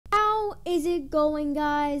is it going,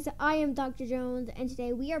 guys? I am Dr. Jones, and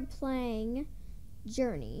today we are playing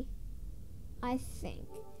Journey. I think.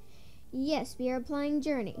 Yes, we are playing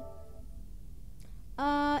Journey.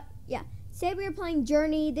 Yeah. Today we are playing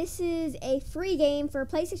Journey. This is a free game for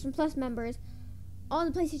PlayStation Plus members on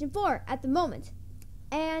the PlayStation 4 at the moment.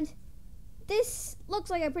 And this looks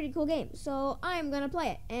like a pretty cool game, so I'm gonna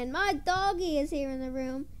play it. And my doggy is here in the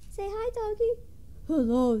room. Say hi, doggy.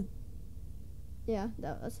 Hello. Yeah,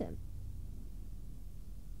 that was him.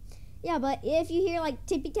 Yeah, but if you hear like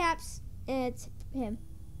tippy taps, it's him.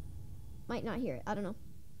 Might not hear it. I don't know.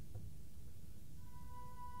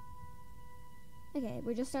 Okay,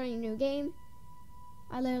 we're just starting a new game.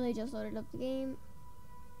 I literally just loaded up the game.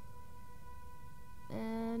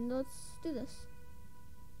 And let's do this.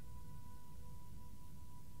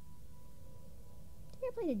 I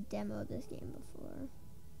think I played a demo of this game before.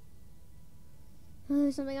 Oh,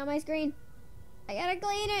 there's something on my screen. I gotta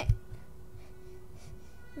clean it.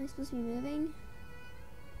 Am I supposed to be moving?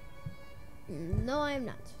 No, I'm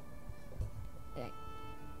not. Okay.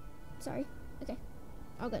 Sorry. Okay.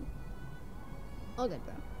 All good. All good,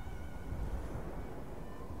 bro.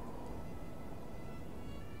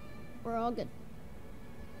 We're all good.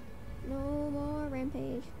 No more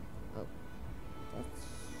rampage. Oh. That's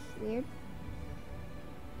weird.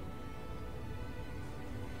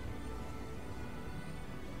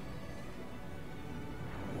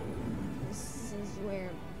 This is where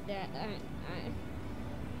I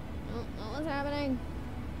don't know what's happening.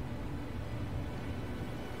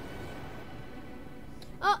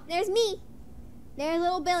 Oh, there's me. There's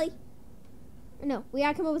little Billy. No, we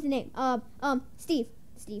gotta come up with a name. Steve.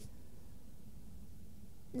 Steve.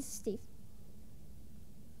 This is Steve.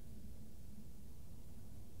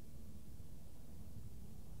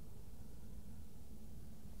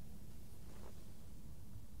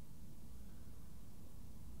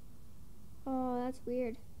 Oh, that's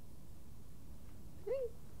weird.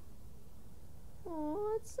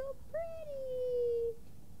 Oh, it's so pretty.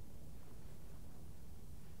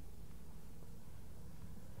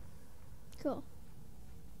 Cool.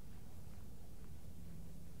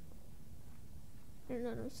 I don't know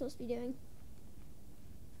what I'm supposed to be doing.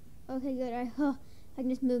 Okay, good. I can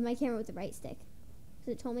just move my camera with the right stick.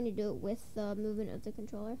 Because it told me to do it with the movement of the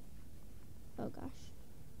controller. Oh, gosh.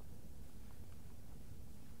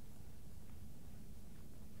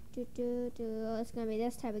 Oh, it's going to be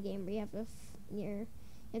this type of game where you have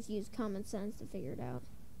to use common sense to figure it out.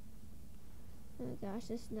 Oh, gosh.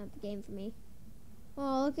 This is not the game for me.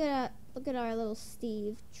 Oh, look at our little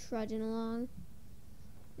Steve trudging along.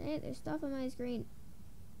 Hey, there's stuff on my screen.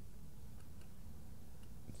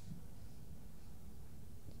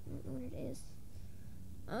 I don't know what it is.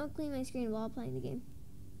 I'll clean my screen while playing the game.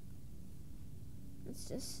 It's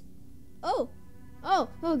just... Oh,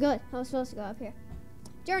 good. I was supposed to go up here.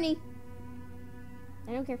 Journey.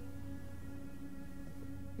 I don't care.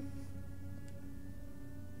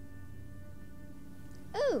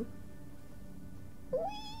 Ooh.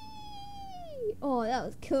 Whee! Oh, that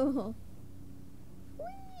was cool.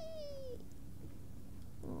 Whee!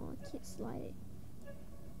 Oh, I can't slide it.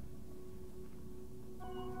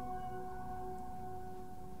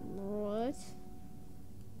 What?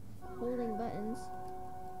 Holding buttons.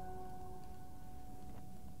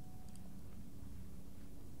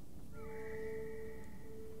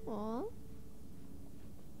 Aw.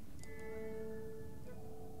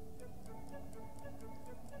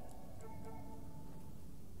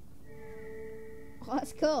 Oh,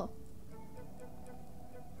 that's cool.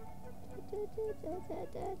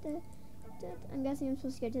 I'm guessing I'm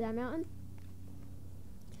supposed to get to that mountain.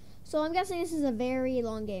 So I'm guessing this is a very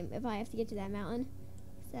long game if I have to get to that mountain.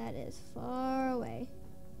 That is far away.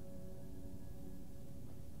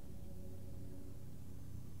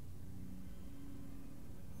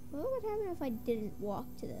 What would happen if I didn't walk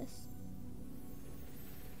to this?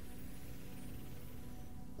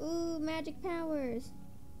 Ooh, magic powers.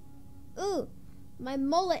 Ooh, my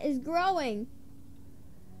mullet is growing.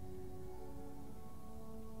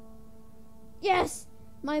 Yes,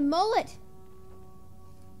 my mullet.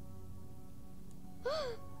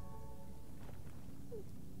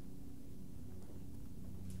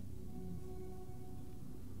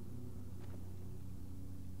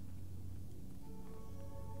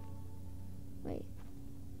 Wait.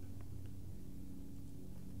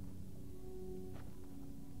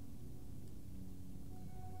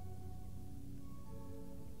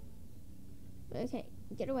 Okay,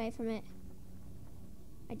 get away from it.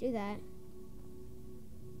 I do that.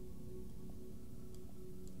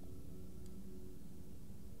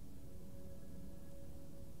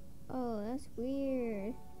 Oh, that's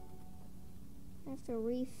weird. I have to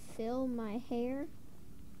refill my hair.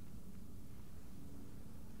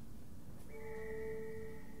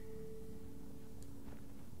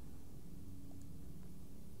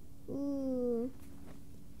 Ooh.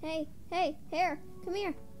 Hey, hey, hair, come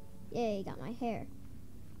here. Yay, got my hair.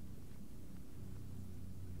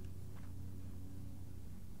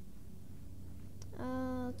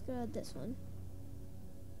 Let's go to this one.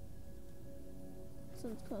 This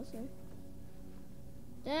one's closer.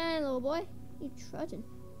 Dang, little boy, you trudging.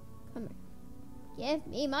 Come here. Give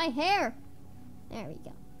me my hair. There we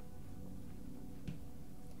go.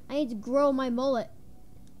 I need to grow my mullet.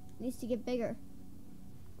 It needs to get bigger.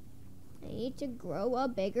 I need to grow a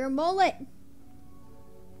bigger mullet.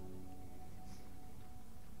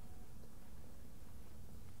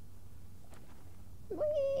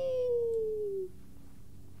 Whee!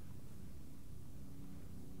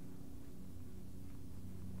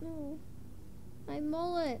 No, my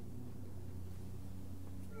mullet.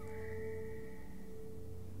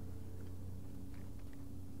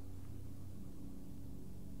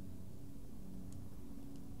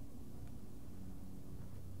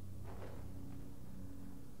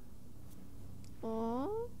 Aww.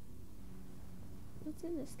 What's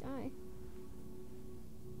in the sky?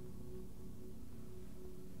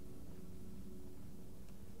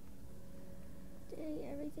 Dang,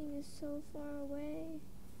 everything is so far away.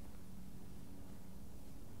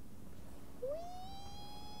 Whee!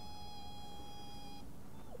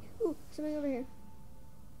 Ooh, something over here.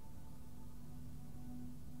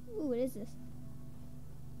 Ooh, what is this?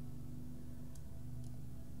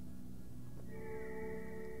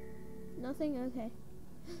 Nothing? Okay.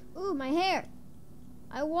 Ooh, my hair!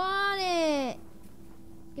 I want it!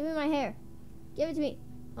 Give me my hair. Give it to me.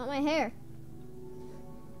 I want my hair.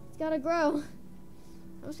 It's gotta grow.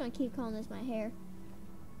 I'm just gonna keep calling this my hair.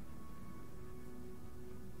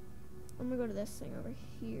 I'm gonna go to this thing over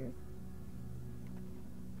here.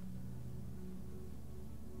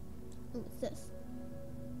 Ooh, what's this?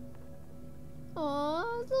 Aw,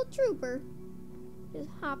 little trooper. Just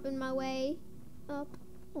hopping my way up.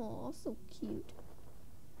 Aw, so cute.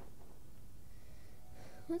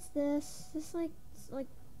 What's this? This like,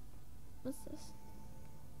 what's this?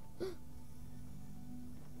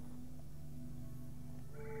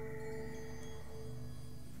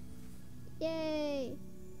 Yay!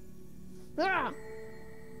 Ah!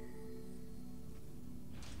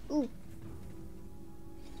 Ooh.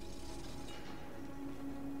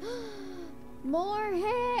 More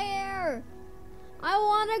hair! I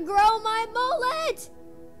want to grow my mullet!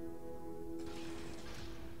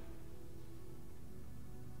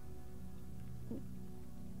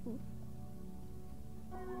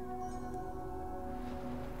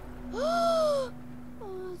 Oh,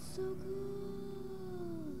 it's so cool.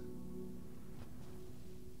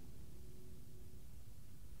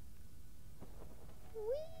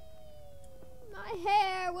 Whee! My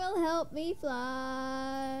hair will help me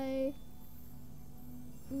fly.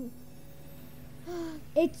 Ooh.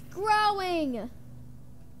 It's growing.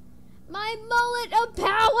 My mullet of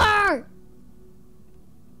power.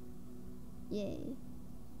 Yay.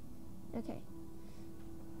 Okay.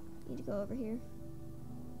 Need to go over here.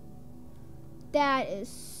 That is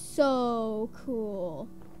so cool.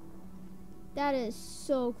 That is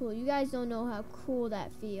so cool. You guys don't know how cool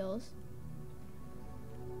that feels.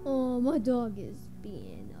 Oh, my dog is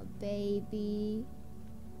being a baby.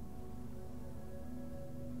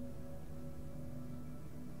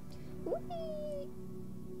 Whee!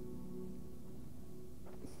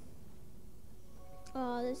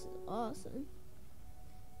 Oh, this is awesome.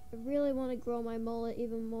 I really want to grow my mullet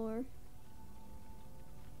even more.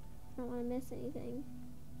 I don't want to miss anything.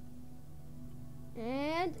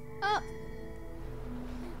 And up!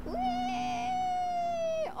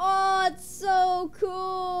 Whee! Oh, it's so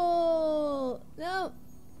cool! No!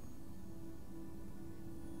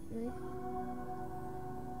 Really?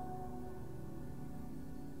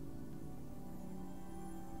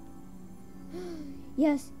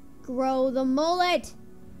 Yes! Grow the mullet!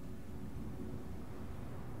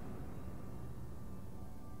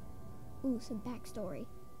 Ooh, some backstory.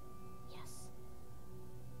 Yes.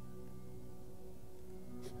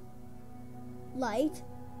 Light?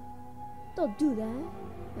 Don't do that.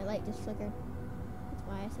 My light just flickered. That's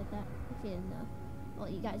why I said that. If you didn't know. Well,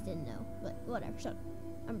 you guys didn't know, but whatever. Shut up.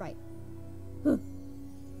 I'm bright. Ooh,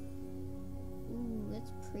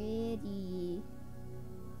 that's pretty.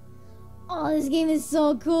 Oh, this game is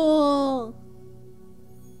so cool.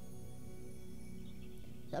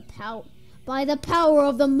 By the power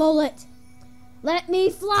of the mullet, let me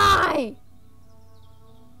fly.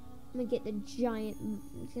 I'm gonna get the giant.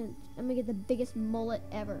 I'm gonna get the biggest mullet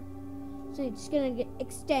ever. It's it's gonna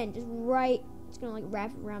extend just right. It's gonna like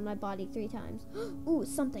wrap around my body 3 times. Ooh,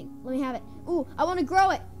 something. Let me have it. Ooh, I want to grow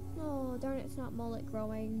it. Oh, darn it. It's not mullet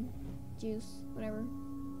growing juice. Whatever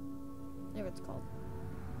it's called.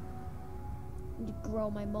 I need to grow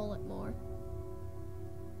my mullet more.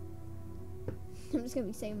 I'm just gonna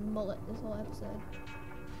be saying mullet this whole episode.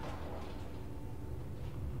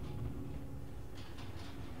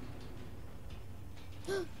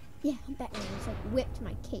 Yeah, I'm Batman. It's like whipped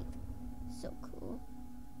my cape. So cool.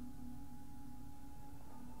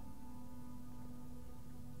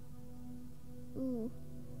 Ooh.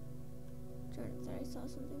 Darn it, thought I saw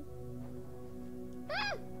something.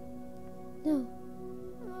 Ah! No.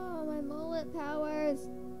 Oh, my mullet powers.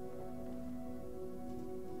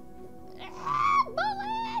 Ah,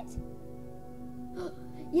 mullet!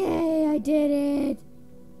 Yay, I did it!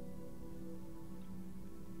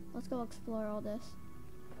 Let's go explore all this.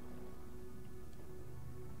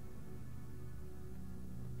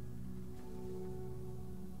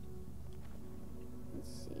 Let's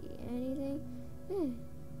see, anything?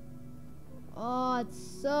 Oh, it's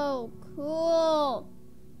so cool!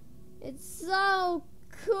 It's so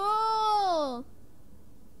cool!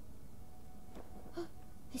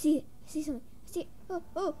 I see it. I see something. I see it.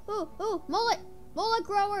 Oh, mullet! Mullet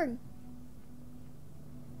grower! I'm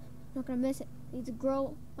not gonna miss it. I need to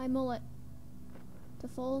grow my mullet to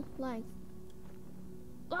full length.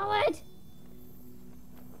 Mullet!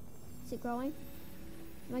 Is it growing?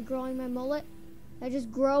 Am I growing my mullet? Did I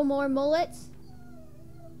just grow more mullets?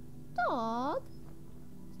 Dog,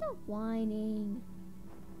 stop whining.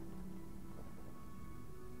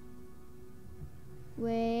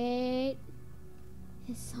 Wait,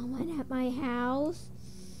 is someone at my house?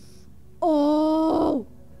 Oh!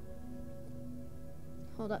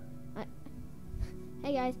 Hold up.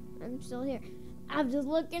 Hey guys, I'm still here. I'm just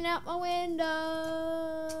looking out my window.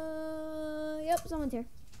 Yep, someone's here.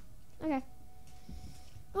 Okay.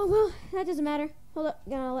 Oh well, that doesn't matter. Hold up,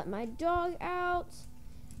 gonna let my dog out.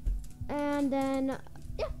 And then,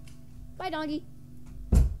 yeah, bye doggy.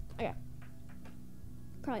 Okay.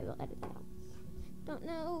 Probably will edit that out. Don't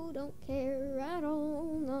know, don't care at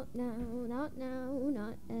all. Not now, not now,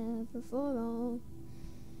 not ever for all.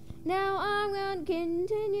 Now I'm gonna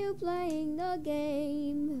continue playing the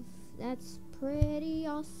game. That's pretty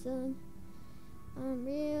awesome. I'm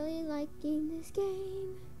really liking this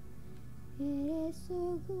game. It is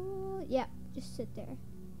so cool. Yeah, just sit there.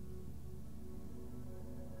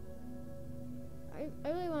 I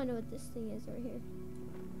really want to know what this thing is right here.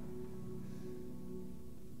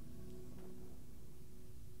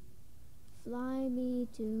 Fly me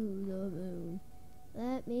to the moon.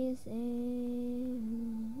 Let me sing.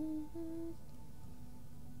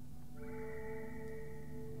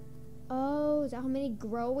 Oh, is that how many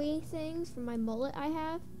growy things from my mullet I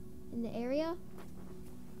have in the area?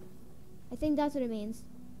 I think that's what it means.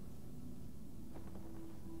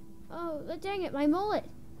 Oh, dang it, my mullet.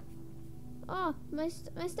 Oh, my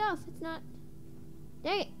stuff. It's not.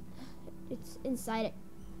 Dang it. It's inside it.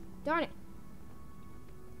 Darn it.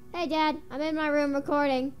 Hey, Dad. I'm in my room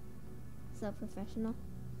recording. So professional.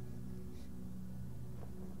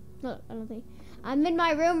 No, I don't think. I'm in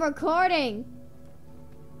my room recording.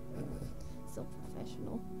 So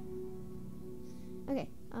professional. Okay.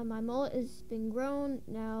 My mullet has been grown.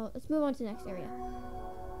 Now, let's move on to the next area.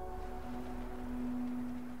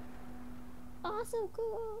 Oh, so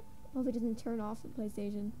cool. Hope it doesn't turn off the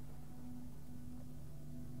PlayStation.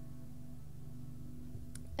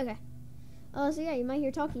 Okay. So yeah, you might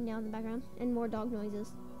hear talking now in the background and more dog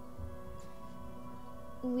noises.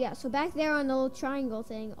 Ooh, yeah, so back there on the little triangle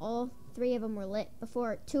thing, all 3 of them were lit.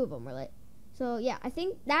 Before, 2 of them were lit. So yeah, I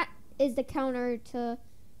think that is the counter to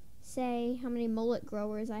say how many mullet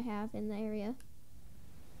growers I have in the area.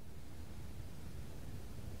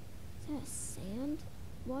 Is that a sand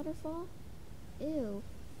waterfall? Ew.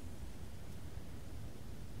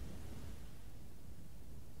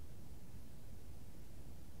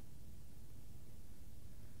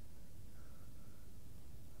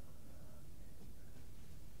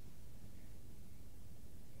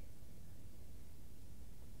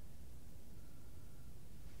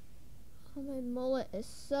 Oh, my mullet is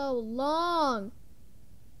so long.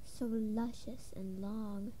 So luscious and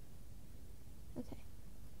long. Okay.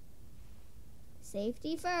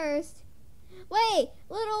 Safety first. Wait,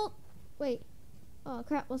 wait. Oh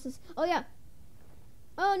crap, what's this? Oh yeah.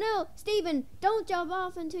 Oh no, Steven, don't jump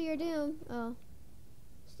off into your doom. Oh.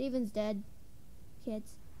 Steven's dead.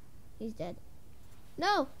 Kids. He's dead.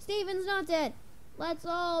 No, Steven's not dead. Let's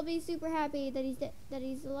all be super happy that he's dead, that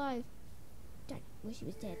he's alive. Darn, wish he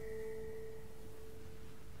was dead.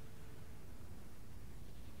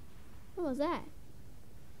 What was that?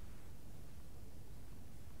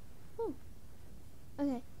 Oh.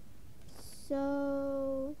 Okay.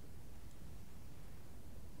 So...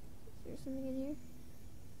 Is there something in here?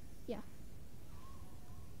 Yeah.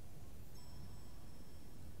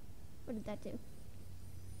 What did that do?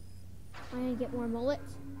 I need to get more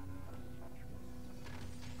mullets.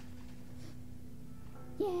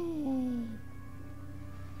 Yay!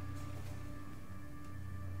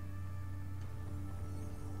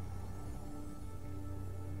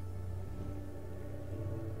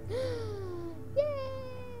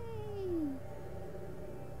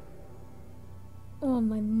 Oh,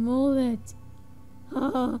 my mullet.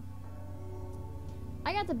 I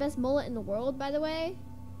got the best mullet in the world, by the way.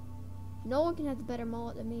 No one can have the better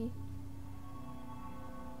mullet than me.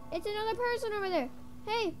 It's another person over there.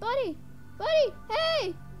 Hey, buddy. Buddy,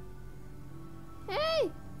 hey.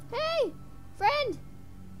 Hey. Hey. Friend.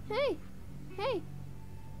 Hey. Hey.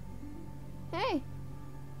 Hey.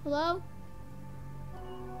 Hello?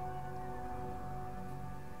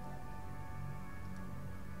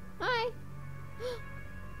 Hi.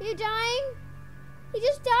 Are you dying? He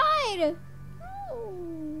just died.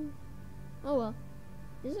 Oh. Oh well.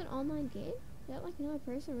 This is an online game? Is that like another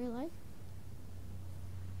person in real life?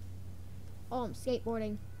 Oh, I'm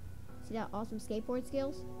skateboarding. See that awesome skateboard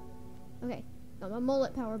skills? Okay, got my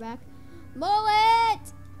mullet power back.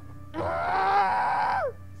 Mullet! Ah!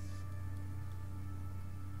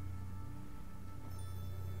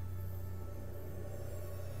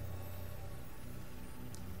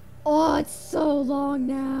 Oh, it's so long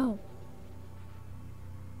now.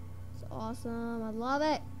 It's awesome. I love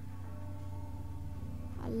it.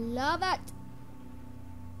 I love it.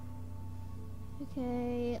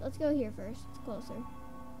 Okay, let's go here first. It's closer.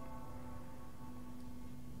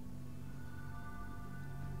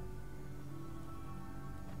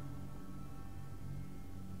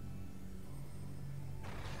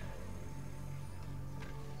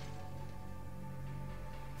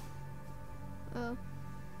 Oh,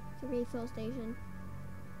 it's a refill station.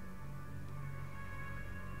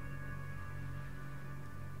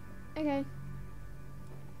 Okay.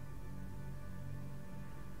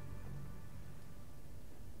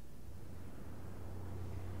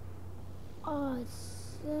 Oh,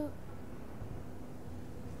 it's so...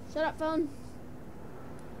 Shut up, phone.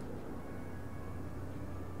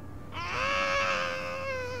 Ah!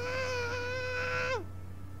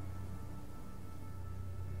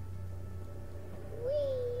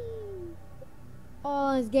 Whee!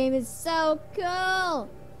 Oh, this game is so cool. I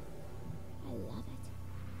love it.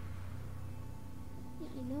 Yeah,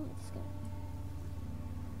 I know it's good.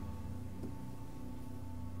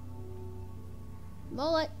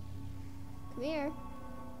 Mullet. Come here.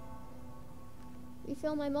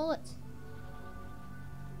 Refill my mullet.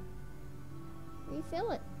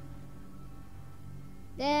 Refill it.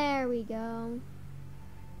 There we go.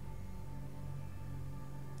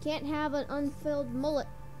 Can't have an unfilled mullet.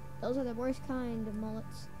 Those are the worst kind of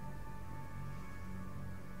mullets.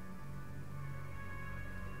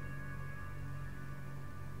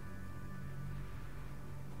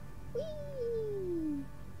 Whee!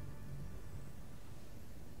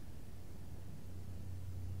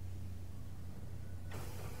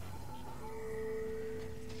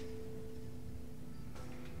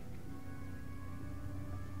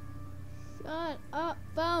 Shut up,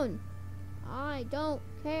 phone. I don't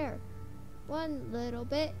care. One little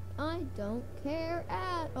bit. I don't care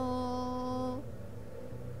at all.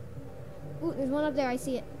 Ooh, there's one up there. I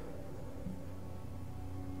see it.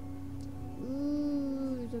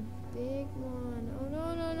 Ooh, there's a big one. Oh,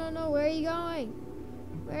 no, no, no, no. Where are you going?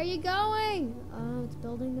 Where are you going? Oh, it's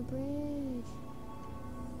building the bridge.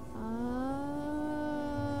 Oh.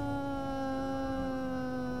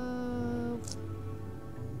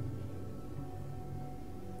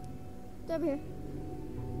 It's over here.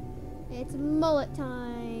 It's mullet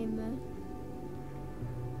time.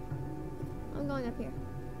 I'm going up here.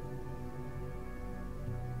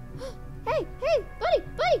 Hey, hey, buddy,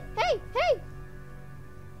 buddy, hey, hey.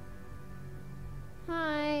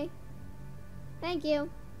 Hi. Thank you.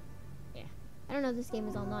 Yeah. I don't know if this game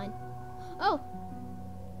is online. Oh.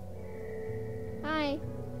 Hi.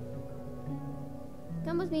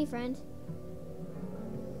 Come with me, friend.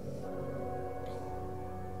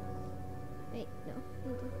 Wait, no.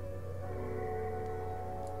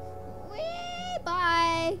 Whee,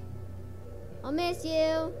 bye. I'll miss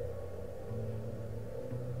you.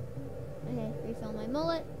 Okay, refill my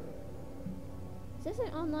mullet. Is this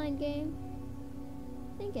an online game?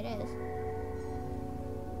 I think it is.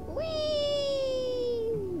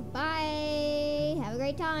 Whee! Bye. Have a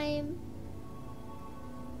great time.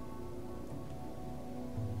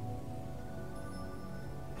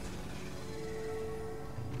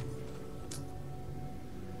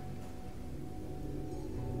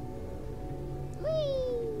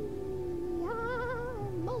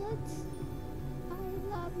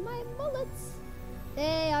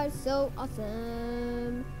 so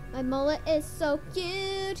awesome. My mullet is so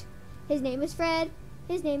cute. His name is Fred.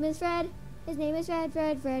 His name is Fred. His name is Fred.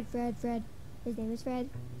 Fred. Fred. Fred. Fred. His name is Fred.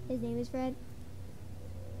 His name is Fred.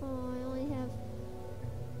 Oh, I only have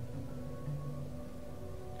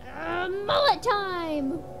mullet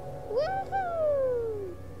time.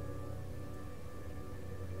 Woohoo!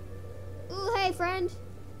 Ooh, hey, friend.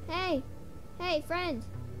 Hey. Hey, friend.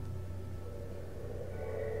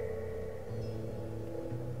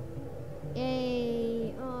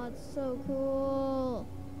 Yay. Oh, it's so cool.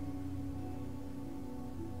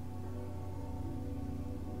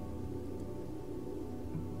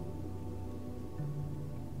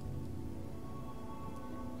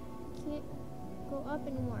 Can't go up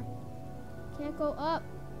anymore. Can't go up.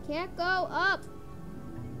 Can't go up.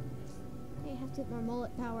 I have to get more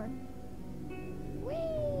mullet power.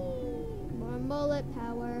 Whee! More mullet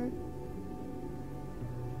power.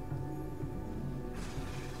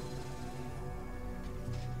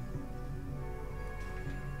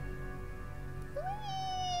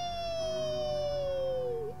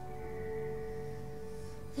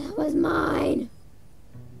 That was mine.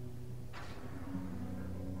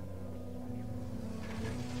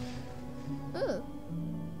 Ooh.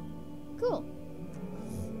 Cool.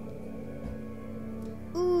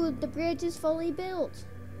 Ooh, the bridge is fully built.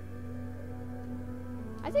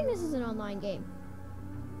 I think this is an online game.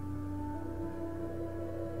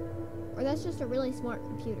 Or that's just a really smart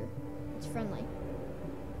computer. It's friendly.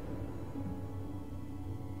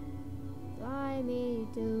 Fly me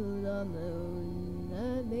to the moon,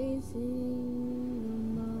 let me sing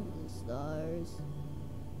among the stars.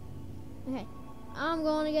 Okay, I'm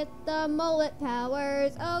gonna get the mullet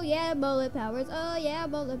powers. Oh yeah, mullet powers. Oh yeah,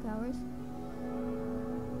 mullet powers.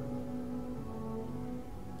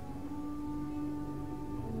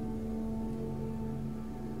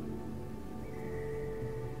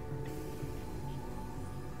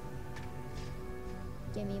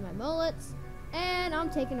 Give me my mullets, and I'm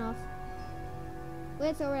taking off.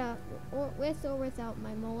 With or without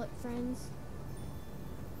my mullet friends.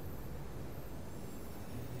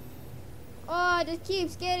 Oh, it just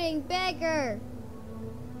keeps getting bigger.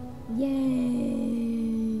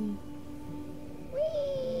 Yay! Whee!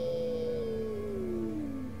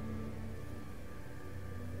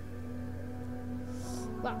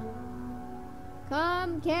 Wow.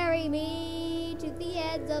 Come carry me to the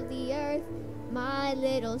ends of the earth. My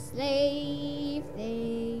little slave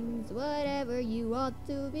things, whatever you want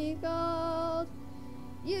to be called.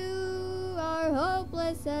 You are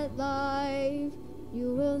hopeless at life.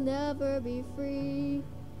 You will never be free.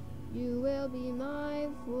 You will be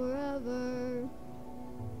mine forever.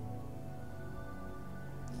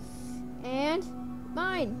 And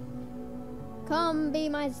mine. Come be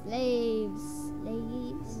my slaves.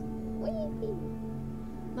 Slaves. Whee!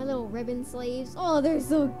 My little ribbon slaves. Oh, they're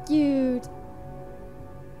so cute.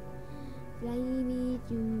 Fly me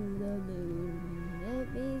to the moon, let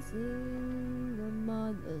me sing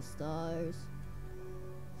among the stars.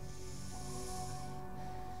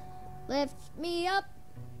 Lift me up,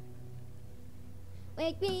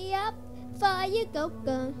 wake me up, fire you go,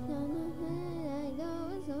 go.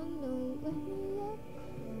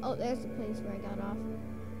 Oh, there's the place where I got off.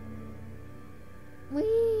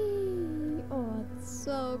 Whee! Oh, it's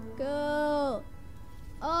so cool.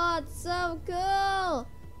 Oh, it's so cool.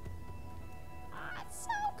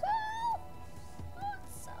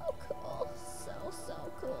 So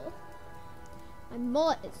cool. My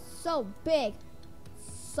mullet is so big.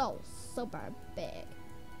 So super big.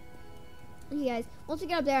 Okay guys, once we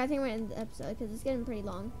get up there, I think we're gonna end the episode because it's getting pretty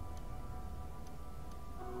long.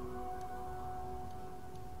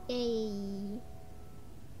 Hey.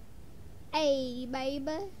 Hey,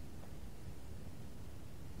 baby.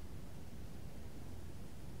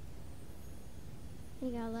 I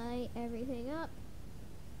gotta light everything up.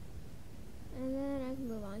 And then I can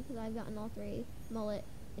move on because I've gotten all 3 mullet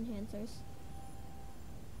enhancers.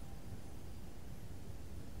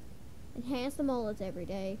 Enhance the mullets every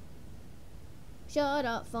day. Shut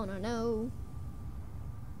up, phone, I know.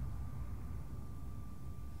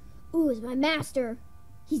 Ooh, it's my master.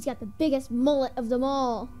 He's got the biggest mullet of them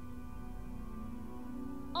all.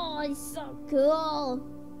 Oh, he's so cool.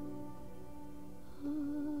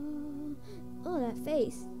 Oh, that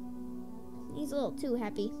face. He's a little too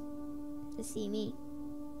happy to see me.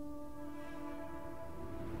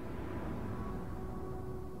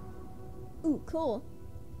 Ooh, cool.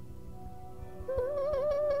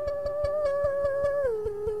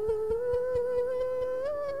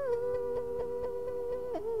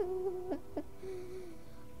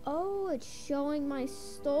 Oh, it's showing my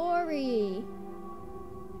story.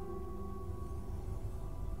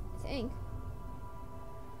 think.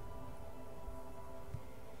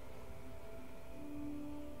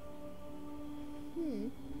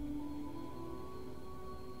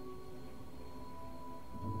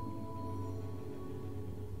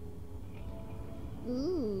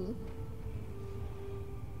 Ooh.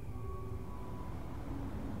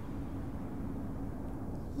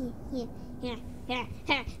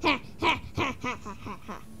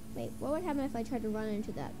 Wait, what would happen if I tried to run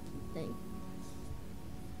into that thing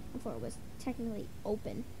before it was technically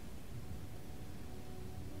open?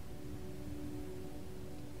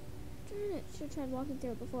 Darn it, should have tried walking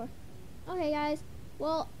through it before. Okay, guys.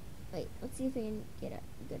 Well, wait, let's see if we can get it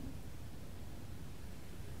good.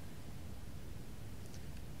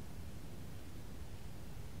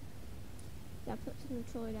 Gotta put the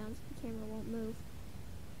controller down so the camera won't move.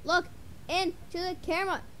 Look into the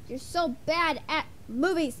camera. You're so bad at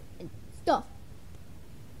movies and stuff.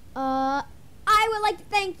 I would like to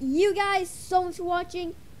thank you guys so much for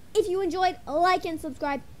watching. If you enjoyed, like and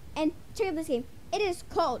subscribe, and check out this game. It is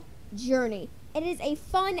called Journey. It is a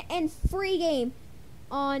fun and free game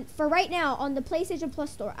for right now on the PlayStation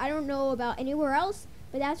Plus store. I don't know about anywhere else,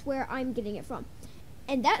 but that's where I'm getting it from.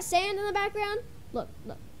 And that sand in the background, look.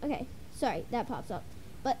 Okay, sorry, that pops up.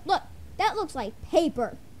 But look, that looks like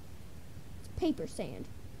paper. It's paper sand.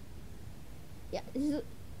 Yeah, this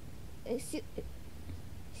is,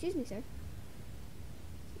 excuse me, sir.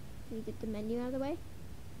 Can you get the menu out of the way?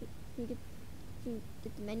 Can you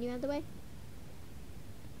get the menu out of the way?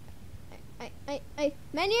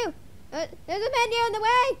 Menu! There's a menu in the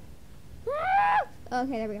way! Ah!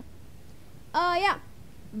 Okay, there we go. Yeah.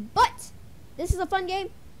 But, this is a fun game.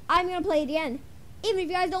 I'm gonna play it again. Even if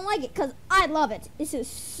you guys don't like it, because I love it. This is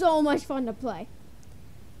so much fun to play.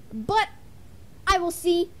 But, I will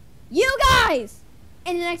see you guys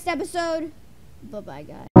in the next episode. Bye-bye,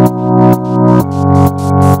 guys.